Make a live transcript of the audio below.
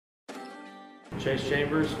Chase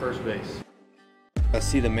Chambers, first base. I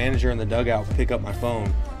see the manager in the dugout pick up my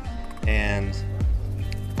phone, and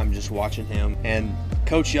I'm just watching him, and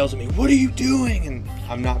coach yells at me, "What are you doing?" And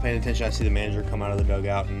I'm not paying attention. I see the manager come out of the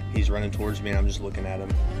dugout, and he's running towards me, and I'm just looking at him,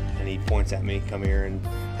 and he points at me, "Come here," and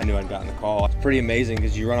I knew I'd gotten the call. It's pretty amazing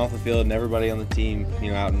because you run off the field and everybody on the team,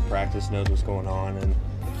 out in practice knows what's going on, and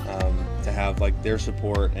to have their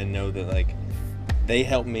support and know that they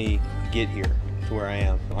helped me get here to where I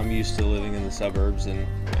am. I'm used to living in the suburbs, and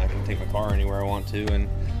I can take my car anywhere I want to, and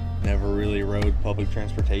never really rode public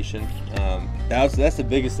transportation. That's the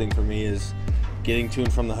biggest thing for me, is getting to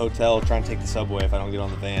and from the hotel, trying to take the subway if I don't get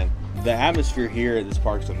on the van. The atmosphere here at this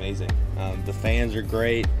park is amazing. The fans are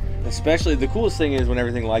great. Especially the coolest thing is when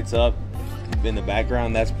everything lights up in the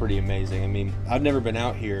background. That's pretty amazing. I mean, I've never been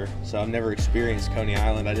out here, so I've never experienced Coney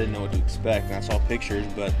Island. I didn't know what to expect, and I saw pictures,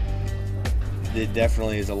 but it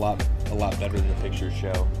definitely is a lot better than the pictures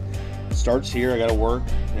show. Starts here. I got to work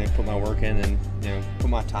and put my work in, and put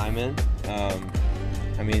my time in.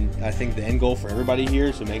 I mean, I think the end goal for everybody here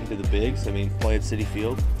is to make it to the bigs. I mean, play at Citi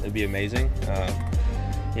Field. It'd be amazing.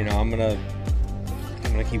 I'm gonna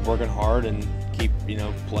keep working hard and keep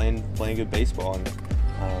playing good baseball. And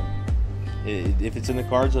if it's in the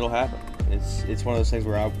cards, it'll happen. It's one of those things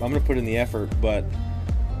where I'm gonna put in the effort, but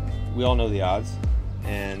we all know the odds.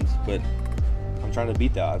 But I'm trying to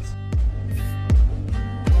beat the odds.